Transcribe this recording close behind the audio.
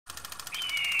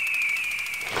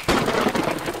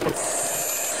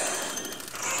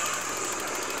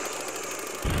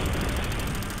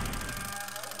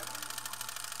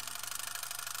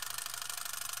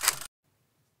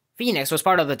Phoenix was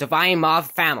part of the Divine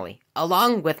Moth family,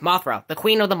 along with Mothra, the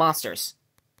queen of the monsters.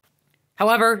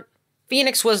 However,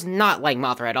 Phoenix was not like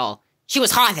Mothra at all. She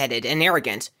was hot-headed and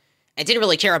arrogant, and didn't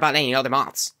really care about any other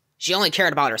moths. She only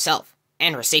cared about herself,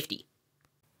 and her safety.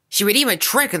 She would even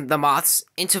trick the moths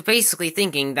into basically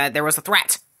thinking that there was a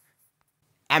threat.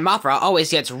 And Mothra always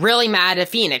gets really mad at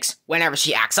Phoenix whenever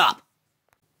she acts up.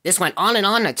 This went on and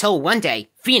on until one day,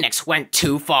 Phoenix went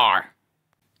too far.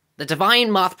 The Divine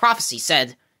Moth Prophecy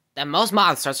said that most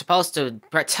moths are supposed to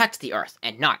protect the Earth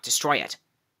and not destroy it.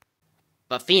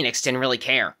 But Phoenix didn't really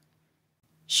care.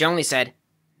 She only said,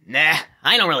 "Nah,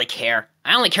 I don't really care.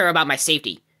 I only care about my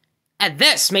safety." And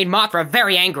this made Mothra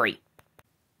very angry.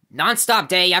 Non-stop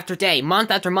day after day,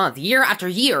 month after month, year after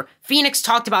year, Phoenix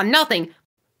talked about nothing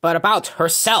but about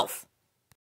herself.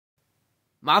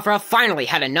 Mothra finally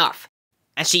had enough,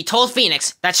 and she told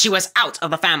Phoenix that she was out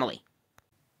of the family.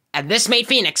 And this made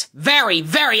Phoenix very,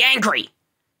 very angry.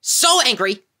 So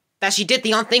angry that she did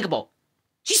the unthinkable.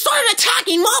 She started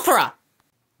attacking Mothra!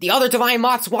 The other Divine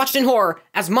Moths watched in horror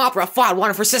as Mothra fought one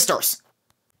of her sisters.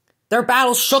 Their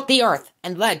battle shook the earth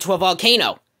and led to a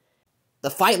volcano.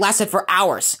 The fight lasted for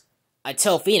hours,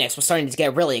 until Phoenix was starting to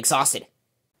get really exhausted.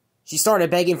 She started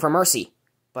begging for mercy,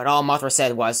 but all Mothra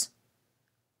said was,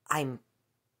 I'm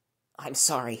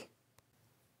sorry.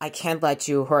 I can't let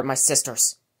you hurt my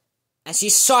sisters." And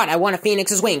she shot at one of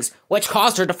Phoenix's wings, which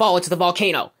caused her to fall into the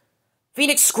volcano.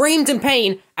 Phoenix screamed in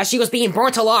pain as she was being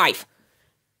burnt alive,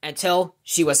 until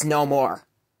she was no more.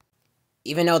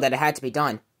 Even though that it had to be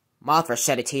done, Mothra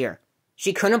shed a tear.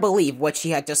 She couldn't believe what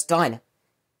she had just done.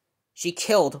 She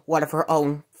killed one of her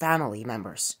own family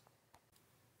members.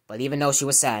 But even though she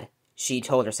was sad, she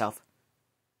told herself,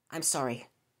 "I'm sorry,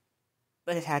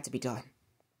 but it had to be done,"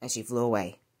 and she flew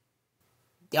away.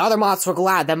 The other moths were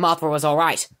glad that Mothra was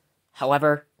alright.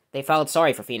 However, they felt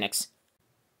sorry for Phoenix.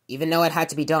 Even though it had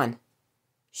to be done,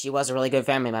 she was a really good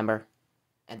family member,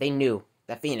 and they knew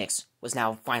that Phoenix was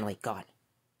now finally gone.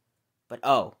 But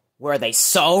oh, were they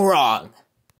so wrong!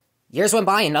 Years went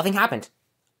by and nothing happened.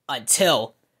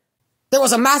 Until there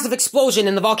was a massive explosion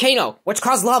in the volcano, which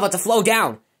caused lava to flow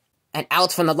down. And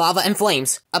out from the lava and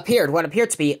flames appeared what appeared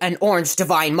to be an orange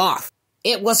divine moth.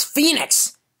 It was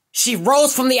Phoenix! She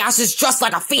rose from the ashes just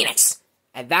like a phoenix!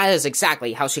 And that is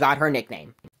exactly how she got her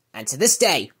nickname. And to this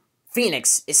day,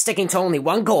 Phoenix is sticking to only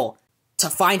one goal: to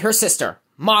find her sister,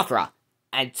 Mothra,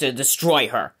 and to destroy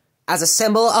her, as a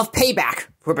symbol of payback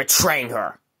for betraying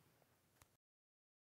her.